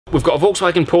We've got a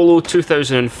Volkswagen Polo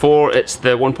 2004, it's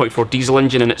the 1.4 diesel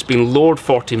engine and it's been lowered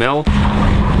 40mm.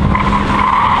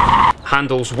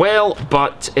 Handles well,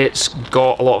 but it's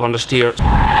got a lot of understeer.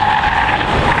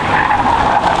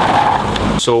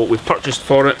 So we've purchased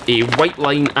for it a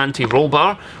Whiteline anti-roll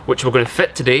bar, which we're going to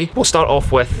fit today. We'll start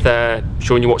off with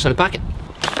showing you what's in the packet.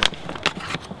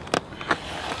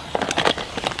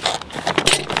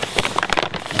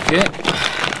 Okay,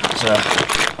 it's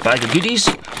a bag of goodies,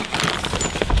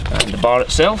 and the bar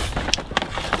itself,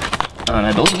 and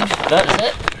I believe that's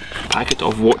it. A packet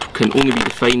of what can only be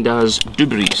defined as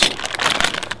dooberies.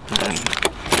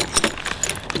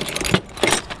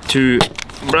 Two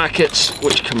brackets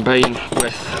which combine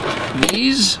with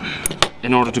these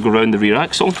in order to go around the rear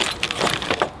axle.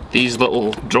 These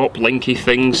little drop linky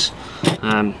things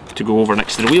to go over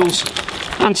next to the wheels,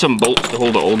 and some bolts to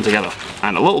hold it all together,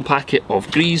 and a little packet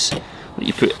of grease that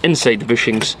you put inside the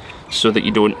bushings so that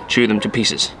you don't chew them to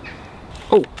pieces.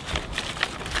 Oh,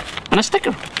 and a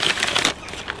sticker.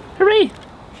 Hooray!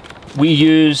 We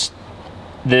use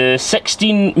the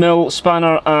 16mm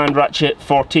spanner and ratchet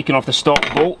for taking off the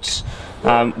stock bolts.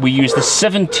 We use the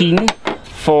 17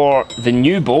 for the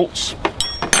new bolts,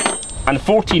 and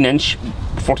 14mm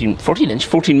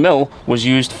was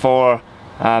used for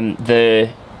the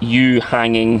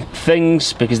U-hanging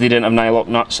things because they didn't have nylock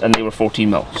nuts and they were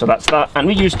 14mm. So that's that. And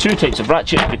we used two types of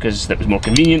ratchet because that was more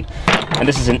convenient. And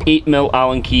this is an 8mm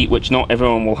Allen key, which not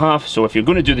everyone will have. So if you're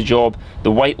going to do the job, the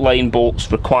Whiteline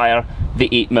bolts require the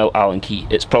 8mm Allen key.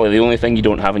 It's probably the only thing you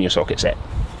don't have in your socket set.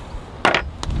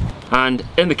 And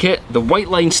in the kit, the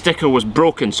Whiteline sticker was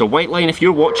broken. So Whiteline, if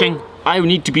you're watching, I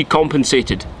need to be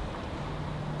compensated.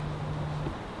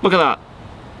 Look at that.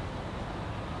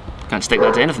 Can't stick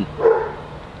that to anything.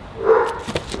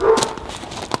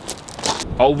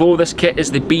 Although this kit is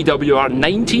the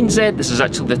BWR19Z, this is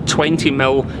actually the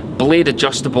 20mm blade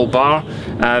adjustable bar.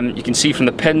 You can see from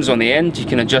the pins on the end, you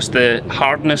can adjust the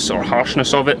hardness or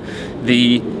harshness of it.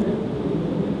 The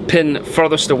pin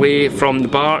furthest away from the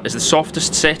bar is the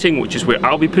softest setting, which is where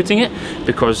I'll be putting it,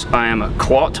 because I am a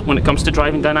clot when it comes to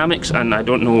driving dynamics and I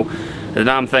don't know the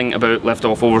damn thing about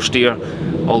lift-off oversteer,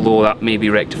 although that may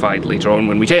be rectified later on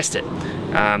when we test it.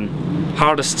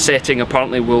 Hardest setting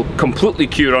apparently will completely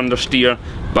cure understeer,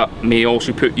 but may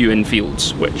also put you in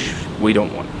fields, which we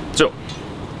don't want. So,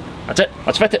 that's it,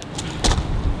 let's fit it.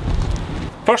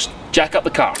 First, jack up the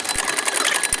car.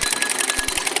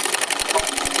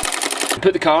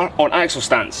 Put the car on axle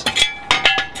stands.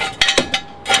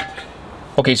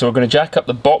 Okay, so we're going to jack up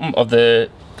the bottom of the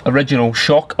original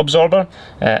shock absorber,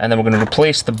 and then we're going to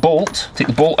replace the bolt, take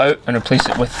the bolt out and replace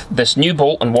it with this new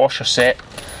bolt and washer set,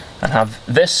 and have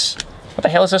this, what the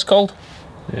hell is this called?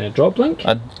 Drop link?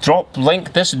 A drop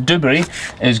link. This doobery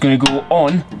is going to go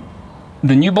on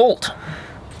the new bolt.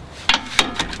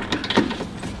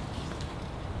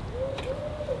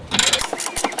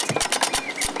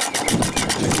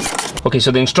 Okay,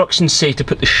 so the instructions say to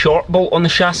put the short bolt on the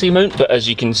chassis mount, but as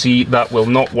you can see that will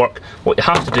not work. What you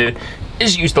have to do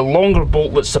is use the longer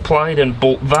bolt that's supplied and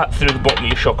bolt that through the bottom of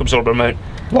your shock absorber mount,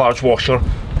 large washer,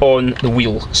 on the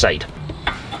wheel side.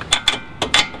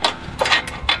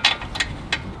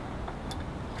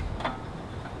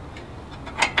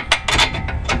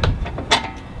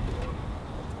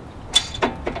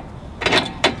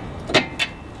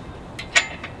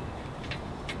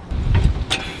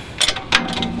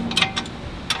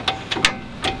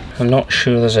 I'm not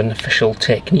sure there's an official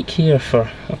technique here for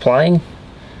applying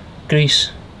grease,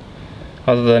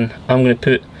 other than I'm going to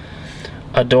put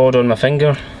a dot on my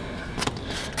finger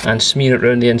and smear it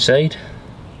around the inside,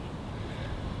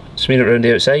 smear it around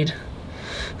the outside.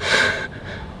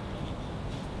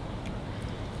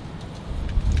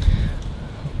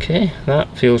 Okay,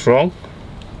 that feels wrong.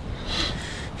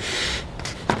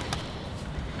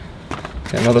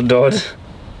 Another dot.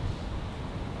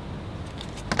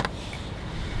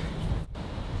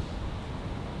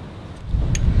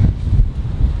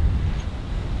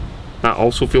 That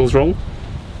also feels wrong.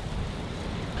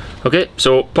 Okay,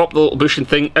 so pop the little bushing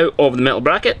thing out of the metal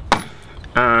bracket,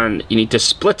 and you need to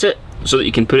split it so that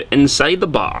you can put it inside the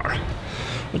bar,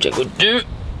 which I could do.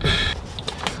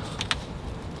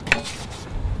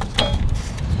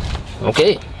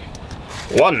 Okay,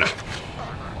 one.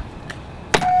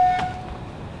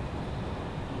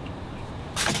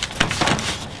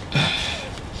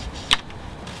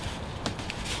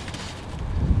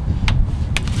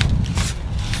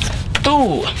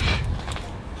 Two.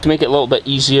 To make it a little bit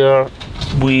easier,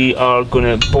 we are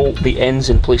going to bolt the ends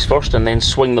in place first and then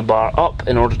swing the bar up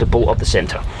in order to bolt up the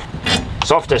centre.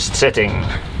 Softest setting.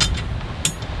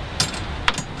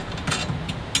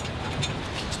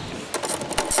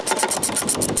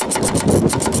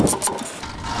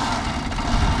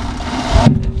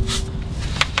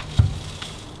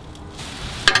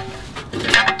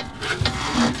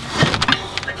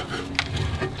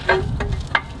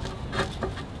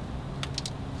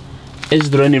 Is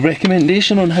there any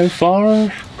recommendation on how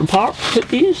far apart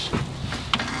it is?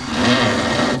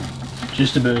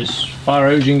 Just about as far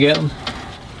out as you can get them.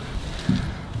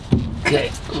 Okay,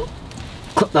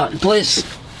 clip that in place.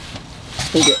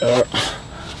 We'll get our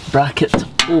bracket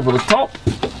over the top,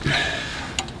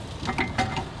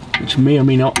 which may or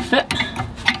may not fit.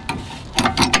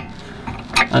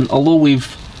 And although we've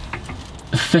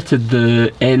fitted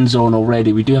the ends on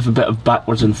already, we do have a bit of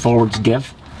backwards and forwards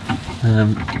give.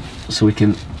 So we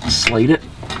can slide it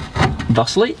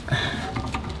thusly.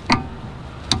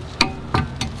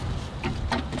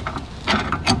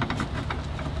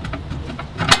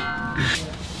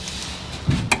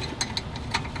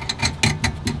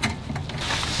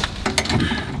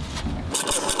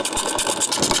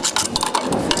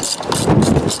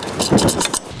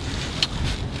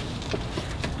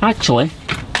 Actually,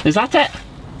 is that it?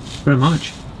 Very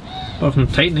much. Apart from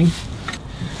tightening.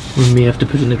 We may have to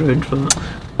put it in the ground for that.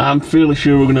 I'm fairly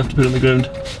sure we're going to have to put it in the ground.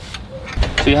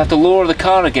 So you have to lower the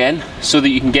car again so that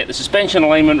you can get the suspension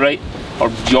alignment right, or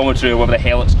geometry, or whatever the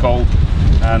hell it's called.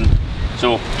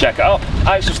 So jack it up,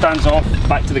 axle stands off,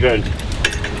 back to the ground.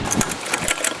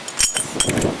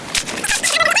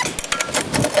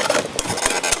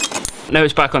 Now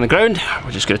it's back on the ground,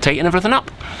 we're just going to tighten everything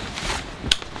up.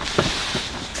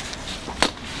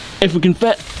 If we can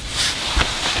fit.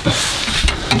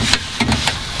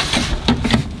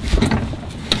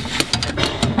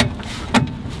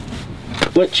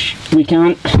 Which we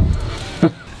can't.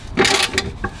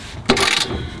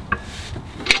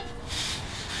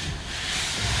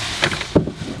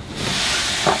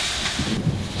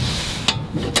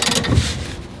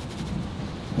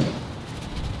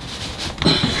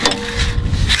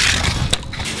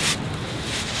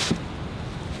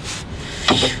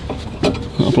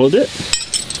 Upload it.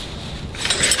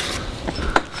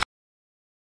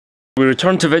 We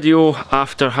returned to video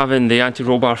after having the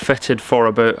anti-roll bar fitted for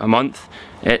about a month.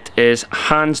 It is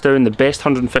hands down the best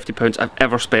 £150 I've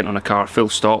ever spent on a car, full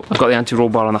stop. I've got the anti-roll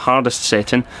bar on the hardest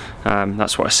setting.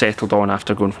 That's what I settled on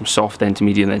after going from soft then to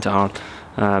medium then to hard.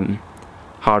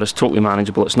 Hard is totally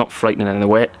manageable, it's not frightening in the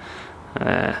wet.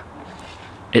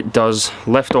 It does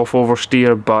lift off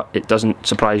oversteer, but it doesn't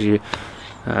surprise you.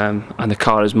 And the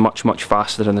car is much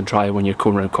faster in the dry when you're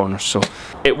going around corners, so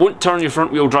it won't turn your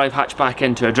front wheel drive hatchback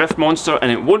into a drift monster,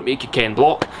 and it won't make you Ken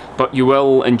Block, but you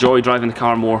will enjoy driving the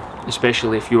car more,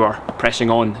 especially if you are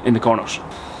pressing on in the corners.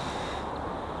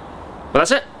 But that's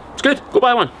it, it's good, go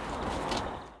buy one.